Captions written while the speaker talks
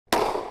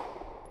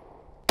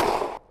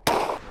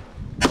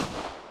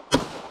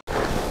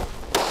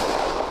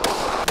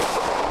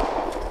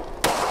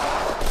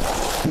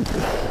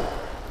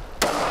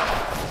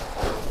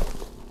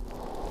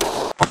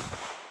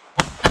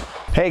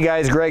Hey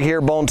guys, Greg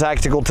here, Bone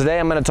Tactical. Today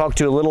I'm going to talk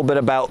to you a little bit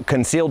about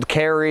concealed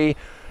carry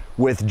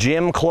with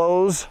gym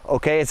clothes.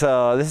 Okay,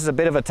 this is a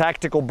bit of a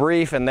tactical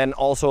brief and then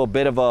also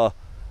a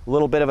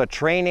little bit of a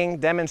training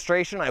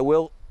demonstration. I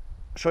will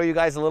show you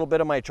guys a little bit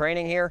of my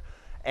training here,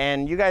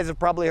 and you guys have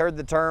probably heard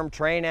the term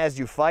train as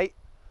you fight.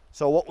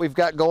 So what we've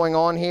got going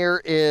on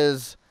here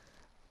is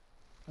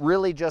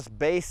really just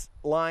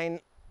baseline,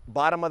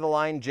 bottom of the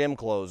line gym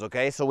clothes.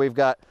 Okay, so we've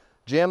got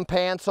gym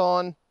pants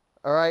on.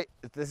 All right,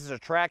 this is a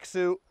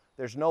tracksuit.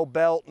 There's no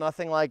belt,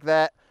 nothing like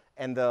that.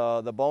 And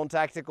the Bone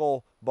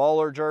Tactical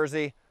baller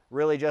jersey,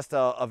 really just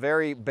a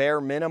very bare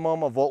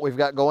minimum of what we've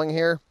got going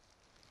here.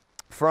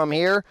 From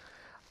here,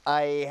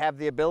 I have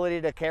the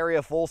ability to carry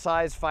a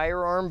full-size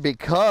firearm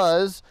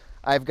because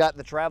I've got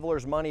the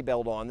Traveler's Money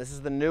Belt on. This is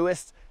the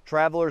newest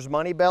Traveler's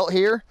Money Belt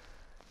here.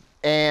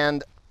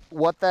 And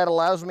what that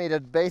allows me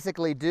to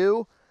basically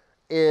do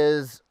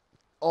is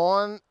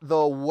on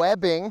the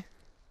webbing,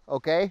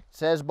 okay, it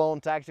says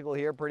Bone Tactical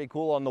here, pretty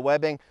cool on the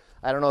webbing.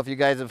 I don't know if you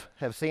guys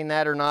have seen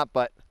that or not,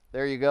 but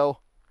there you go.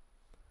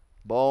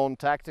 Bone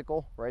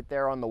Tactical right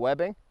there on the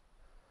webbing.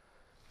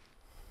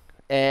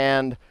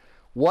 And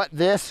what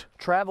this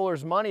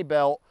Traveler's Money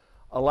Belt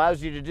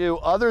allows you to do,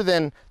 other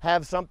than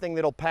have something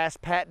that'll pass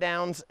pat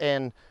downs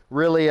and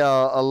really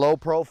a low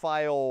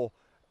profile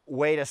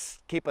way to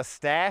keep a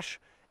stash,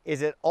 is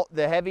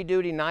the heavy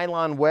duty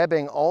nylon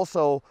webbing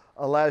also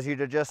allows you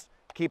to just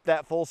keep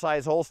that full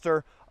size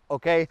holster.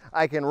 Okay,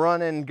 I can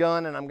run and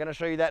gun, and I'm going to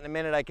show you that in a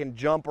minute. I can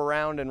jump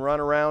around and run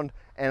around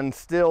and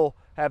still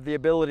have the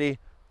ability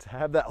to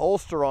have that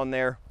holster on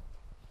there,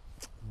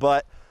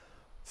 but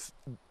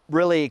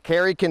really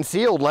carry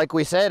concealed, like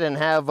we said, and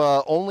have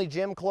only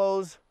gym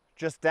clothes,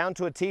 just down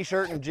to a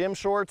t-shirt and gym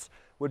shorts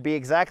would be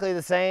exactly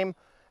the same,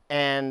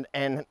 and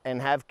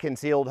have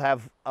concealed,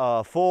 have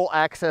full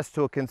access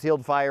to a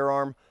concealed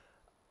firearm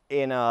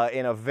in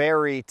a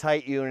very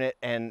tight unit,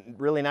 and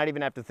really not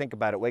even have to think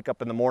about it. Wake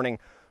up in the morning,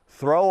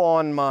 throw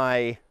on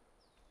my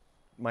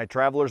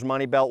Traveler's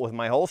Money Belt with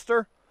my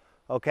holster.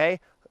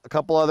 Okay, a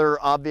couple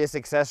other obvious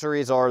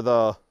accessories are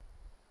the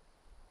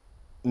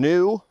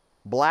new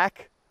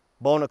black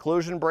bone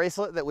occlusion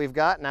bracelet that we've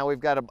got. Now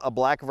we've got a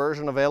black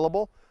version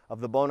available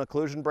of the bone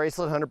occlusion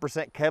bracelet,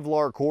 100%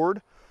 Kevlar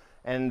cord,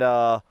 and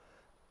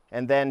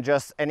then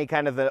just any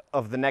kind of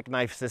the neck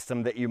knife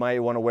system that you might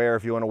want to wear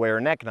if you want to wear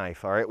a neck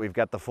knife. All right, we've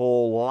got the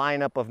full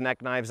lineup of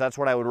neck knives. That's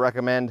what I would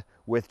recommend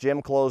with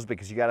gym clothes,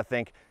 because you got to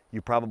think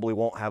you probably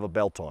won't have a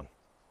belt on.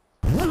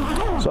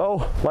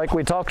 So, like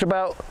we talked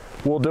about,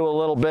 we'll do a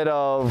little bit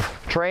of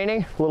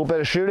training, a little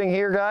bit of shooting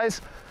here, guys.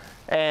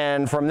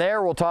 And from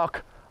there, we'll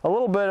talk a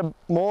little bit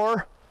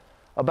more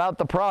about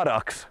the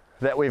products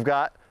that we've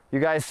got. You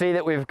guys see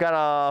that we've got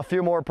a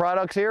few more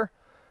products here,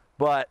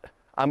 but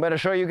I'm going to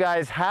show you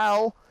guys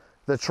how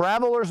the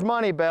Traveler's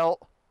Money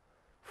Belt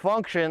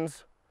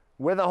functions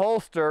with a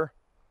holster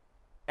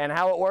and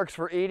how it works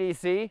for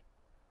EDC.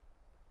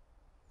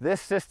 This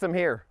system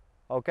here.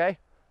 Okay,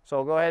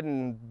 so go ahead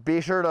and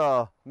be sure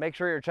to make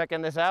sure you're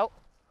checking this out.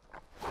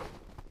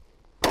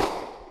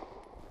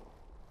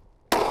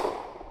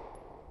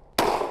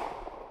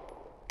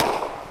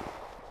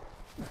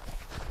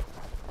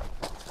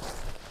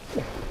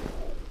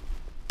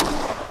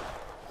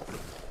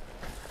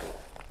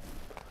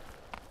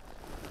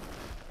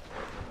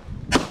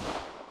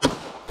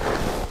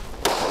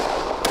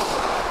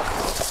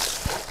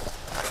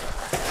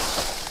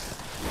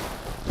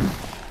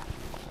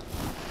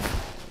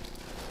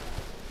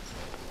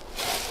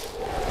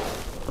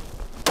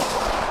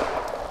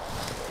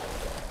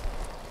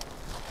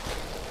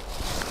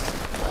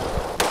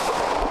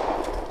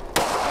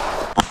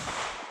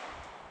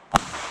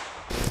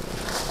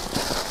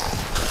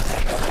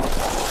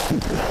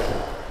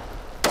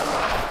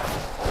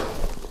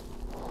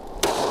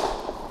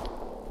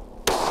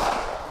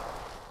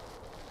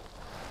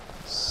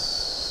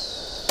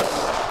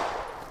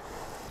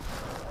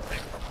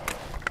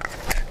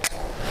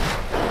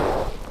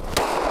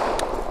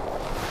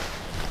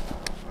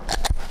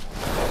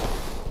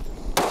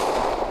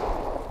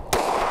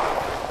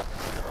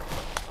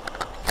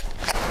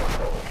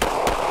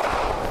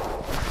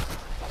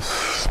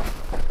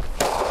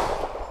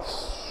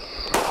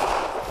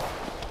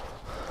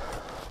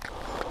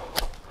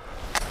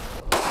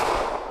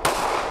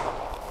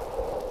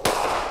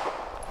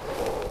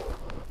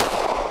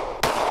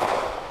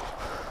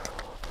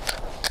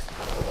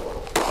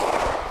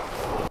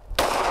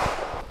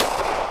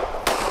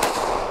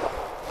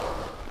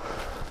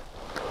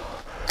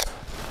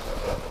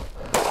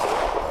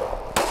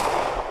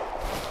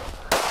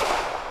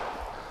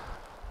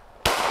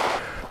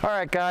 All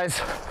right,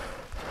 guys,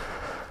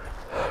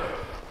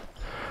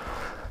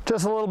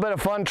 just a little bit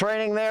of fun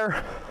training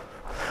there.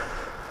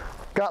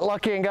 Got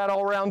lucky and got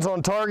all rounds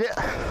on target.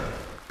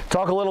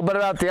 Talk a little bit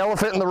about the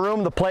elephant in the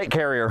room, the plate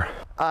carrier.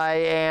 I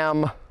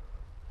am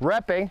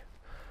repping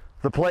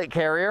the plate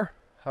carrier,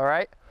 all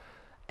right?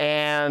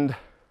 And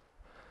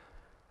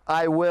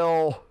I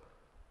will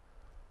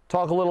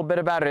talk a little bit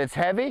about it. It's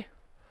heavy,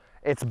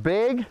 it's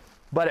big,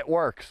 but it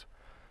works.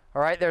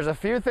 All right, there's a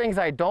few things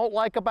I don't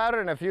like about it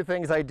and a few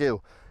things I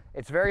do.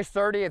 It's very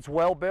sturdy, it's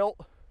well built,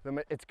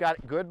 it's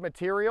got good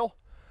material.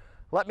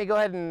 Let me go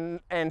ahead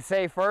and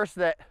say first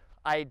that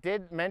I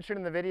did mention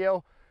in the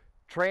video,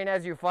 train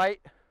as you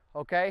fight,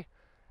 okay?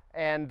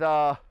 And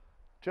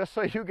just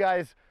so you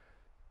guys,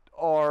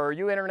 or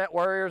you internet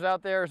warriors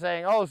out there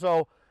saying, oh,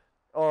 so,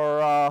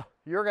 or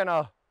you're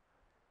gonna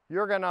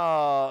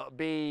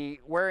be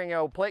wearing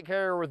a plate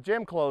carrier with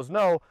gym clothes.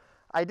 No,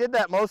 I did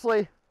that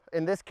mostly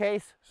in this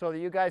case so that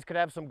you guys could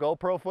have some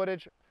GoPro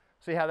footage,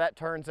 see how that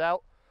turns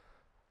out.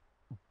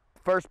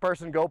 First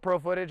person GoPro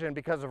footage, and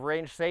because of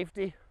range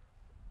safety.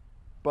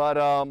 But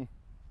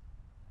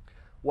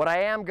what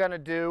I am gonna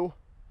do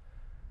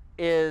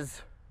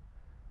is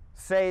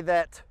say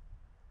that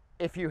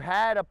if you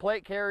had a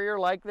plate carrier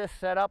like this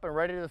set up and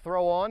ready to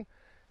throw on, it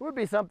would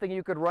be something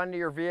you could run to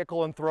your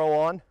vehicle and throw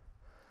on.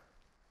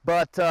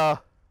 But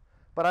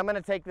I'm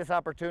gonna take this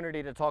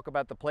opportunity to talk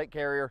about the plate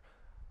carrier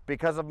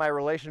because of my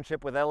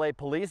relationship with LA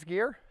Police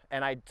Gear,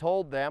 and I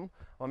told them,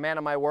 I'm a man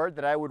of my word,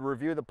 that I would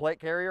review the plate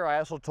carrier. I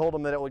also told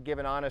them that it would give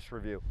an honest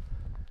review.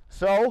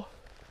 So,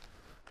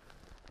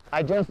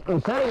 I'm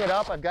setting it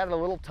up. I've got it a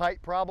little tight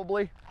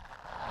probably,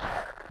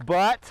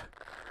 but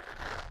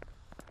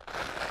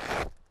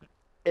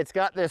it's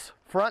got this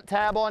front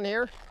tab on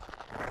here,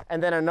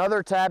 and then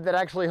another tab that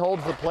actually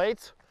holds the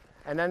plates,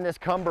 and then this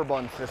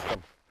cummerbund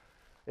system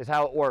is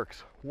how it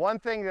works. One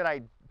thing that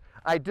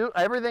I do,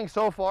 everything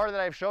so far that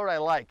I've showed I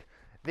like.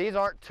 These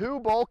aren't too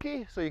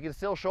bulky, so you can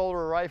still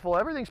shoulder a rifle.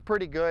 Everything's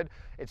pretty good.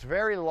 It's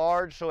very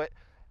large, so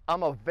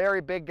I'm a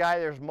very big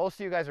guy. Most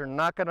of you guys are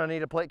not gonna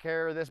need a plate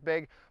carrier this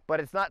big, but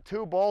it's not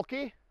too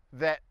bulky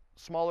that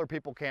smaller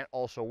people can't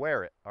also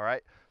wear it, all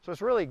right? So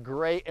it's really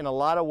great in a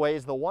lot of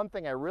ways. The one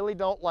thing I really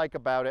don't like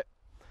about it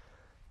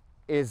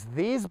is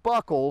these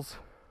buckles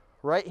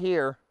right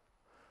here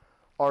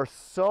are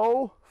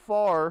so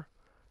far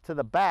to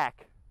the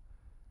back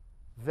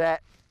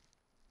that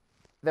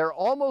they're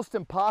almost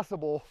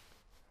impossible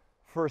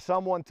for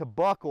someone to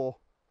buckle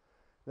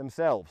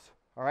themselves,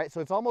 all right? So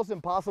it's almost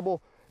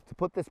impossible to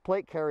put this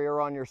plate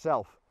carrier on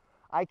yourself.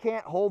 I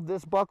can't hold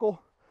this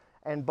buckle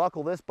and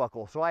buckle this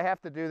buckle, so I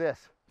have to do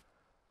this.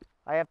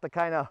 I have to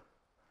kind of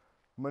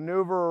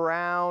maneuver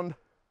around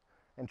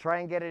and try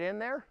and get it in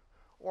there,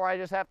 or I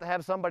just have to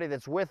have somebody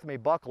that's with me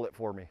buckle it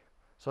for me.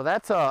 So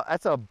that's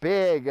a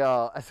big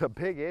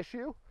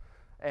issue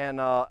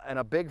and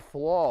a big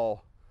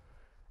flaw.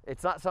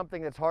 It's not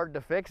something that's hard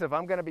to fix. If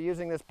I'm going to be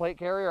using this plate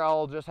carrier,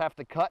 I'll just have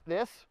to cut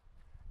this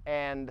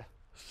and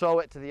sew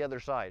it to the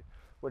other side,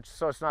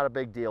 so it's not a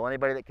big deal.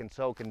 Anybody that can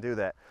sew can do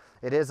that.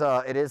 It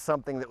is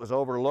something that was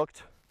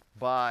overlooked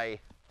by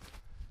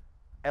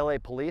LA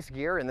Police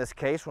Gear in this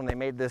case when they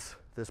made this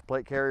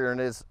plate carrier, and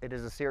it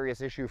is a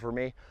serious issue for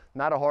me.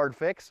 Not a hard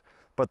fix,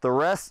 but the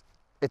rest,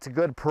 it's a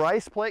good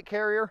price plate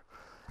carrier.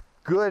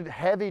 Good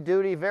heavy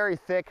duty, very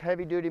thick,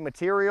 heavy duty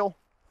material.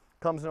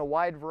 Comes in a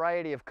wide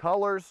variety of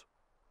colors.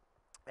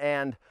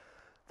 And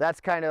that's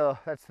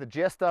the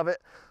gist of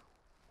it.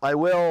 I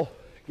will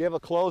give a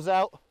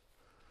closeout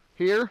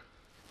here,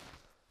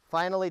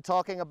 finally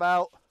talking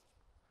about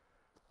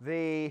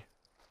the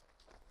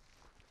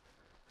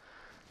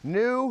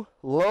new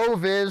low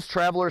vis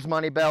traveler's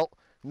money belt.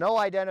 No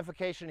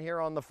identification here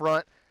on the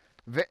front.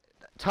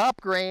 Top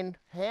grain,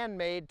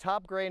 handmade,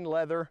 top grain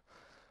leather,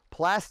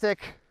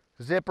 plastic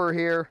zipper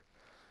here.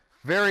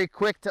 Very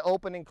quick to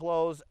open and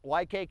close.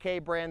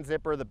 YKK brand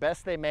zipper, the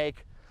best they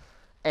make.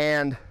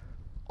 And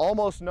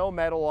almost no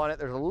metal on it.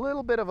 There's a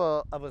little bit of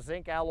a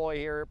zinc alloy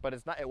here, but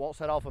it won't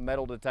set off a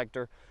metal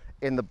detector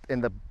in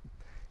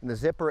the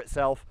zipper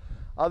itself.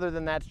 Other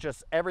than that, it's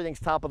just everything's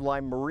top of the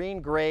line,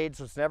 marine grade,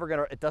 so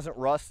it doesn't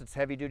rust. It's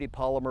heavy duty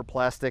polymer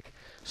plastic.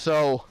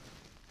 So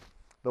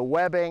the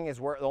webbing is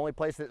the only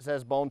place that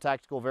says Bone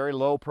Tactical, very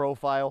low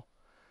profile.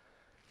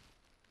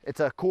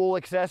 It's a cool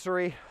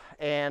accessory,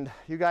 and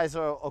you guys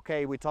are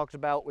okay. We've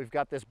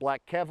got this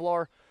black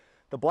Kevlar.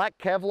 The black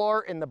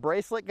Kevlar in the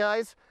bracelet,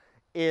 guys,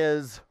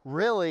 is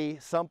really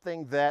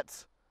something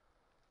that's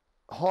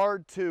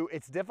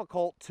it's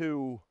difficult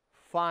to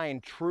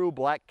find true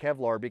black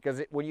Kevlar,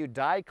 because when you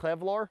dye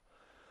Kevlar,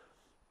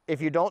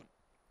 if you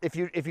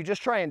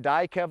just try and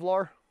dye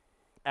Kevlar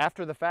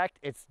after the fact,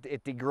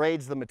 it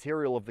degrades the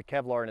material of the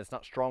Kevlar and it's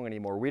not strong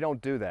anymore. We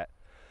don't do that.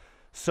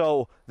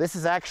 So this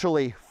is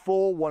actually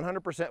full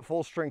 100%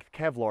 full strength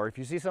Kevlar. If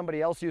you see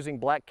somebody else using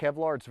black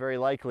Kevlar, it's very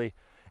likely,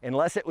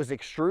 unless it was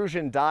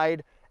extrusion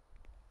dyed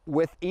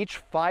with each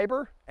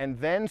fiber and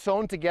then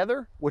sewn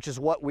together, which is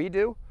what we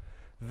do,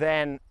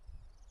 then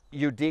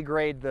you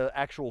degrade the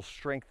actual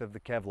strength of the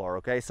Kevlar,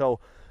 okay? So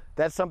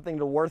that's something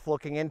worth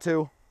looking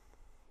into.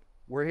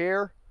 We're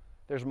here.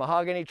 There's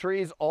mahogany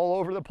trees all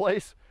over the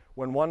place.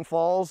 When one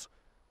falls,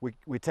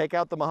 we take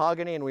out the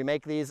mahogany and we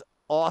make these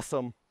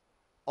awesome,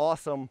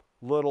 awesome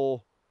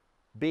little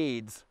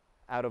beads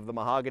out of the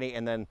mahogany.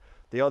 And then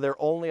the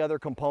only other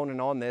component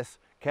on this,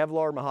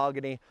 Kevlar,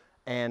 mahogany,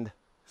 and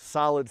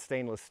solid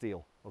stainless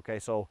steel. Okay,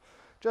 so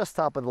just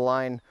top of the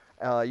line.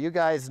 You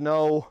guys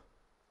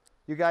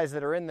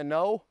that are in the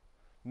know,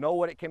 know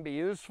what it can be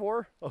used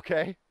for.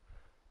 Okay,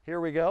 here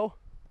we go.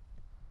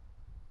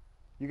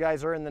 You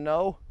guys are in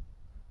the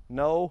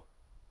know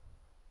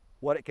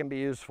what it can be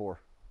used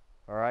for.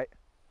 All right.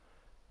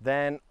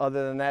 Then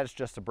other than that, it's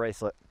just a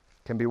bracelet.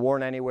 Can be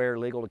worn anywhere,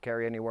 legal to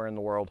carry anywhere in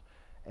the world.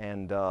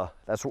 And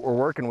that's what we're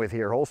working with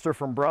here. Holster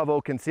from Bravo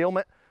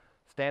Concealment,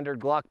 standard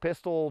Glock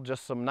pistol,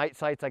 just some night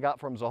sights I got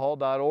from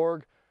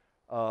Zahal.org.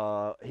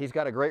 He's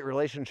got a great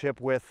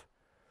relationship with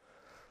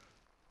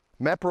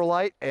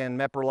Meprolite, and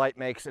Meprolite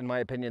makes, in my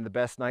opinion, the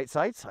best night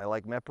sights. I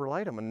like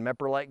Meprolite. I'm a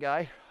Meprolite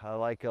guy. I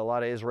like a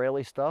lot of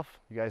Israeli stuff.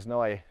 You guys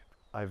know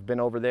I've been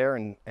over there,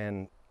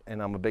 and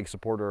I'm a big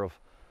supporter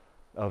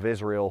of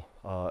Israel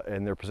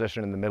and their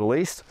position in the Middle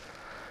East.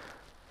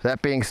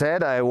 That being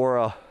said, I wore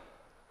a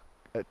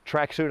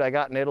tracksuit I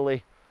got in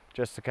Italy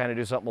just to kind of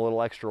do something a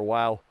little extra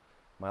wow.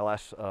 My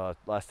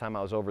last time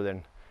I was over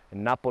there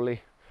in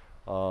Napoli,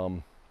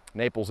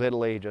 Naples,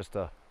 Italy.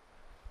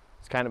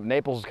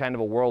 Naples is kind of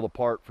a world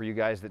apart for you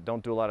guys that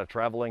don't do a lot of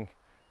traveling.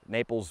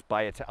 Naples,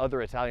 by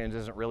other Italians,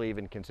 isn't really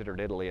even considered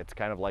Italy. It's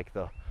kind of like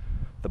the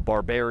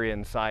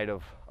barbarian side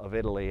of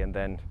Italy, and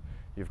then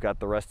you've got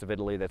the rest of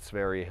Italy that's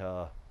very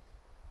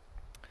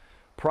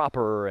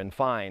proper and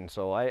fine.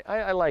 So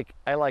I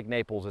like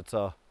Naples. It's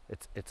a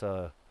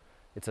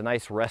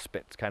nice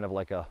respite. It's kind of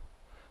like a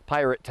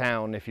pirate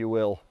town, if you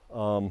will.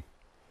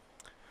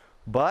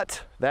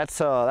 But that's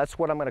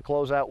what I'm going to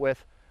close out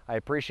with. I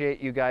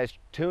appreciate you guys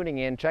tuning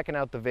in, checking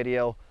out the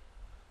video.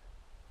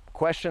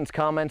 Questions,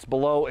 comments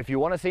below. If you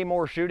want to see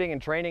more shooting and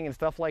training and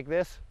stuff like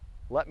this,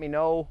 let me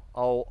know.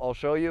 I'll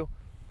show you.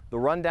 The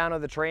rundown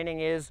of the training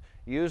is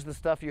use the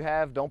stuff you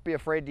have. Don't be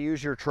afraid to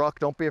use your truck.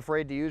 Don't be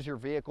afraid to use your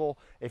vehicle.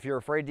 If you're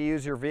afraid to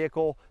use your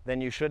vehicle, then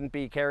you shouldn't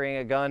be carrying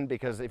a gun,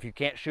 because if you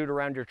can't shoot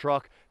around your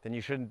truck, then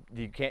you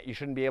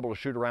shouldn't be able to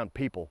shoot around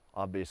people,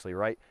 obviously,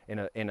 right?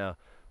 In a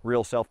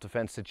real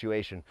self-defense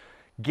situation.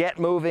 Get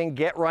moving,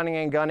 get running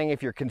and gunning.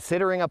 If you're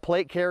considering a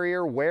plate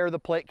carrier, wear the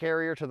plate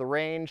carrier to the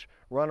range,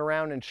 run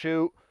around and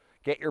shoot,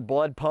 get your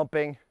blood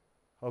pumping,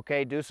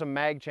 okay? Do some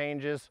mag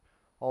changes,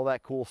 all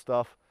that cool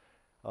stuff.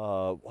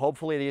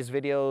 Hopefully these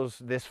videos,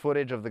 this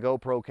footage of the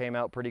GoPro came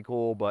out pretty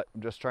cool, but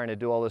I'm just trying to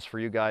do all this for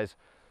you guys.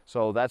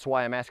 So that's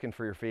why I'm asking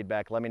for your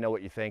feedback. Let me know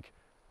what you think.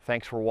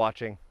 Thanks for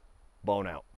watching. Bone out.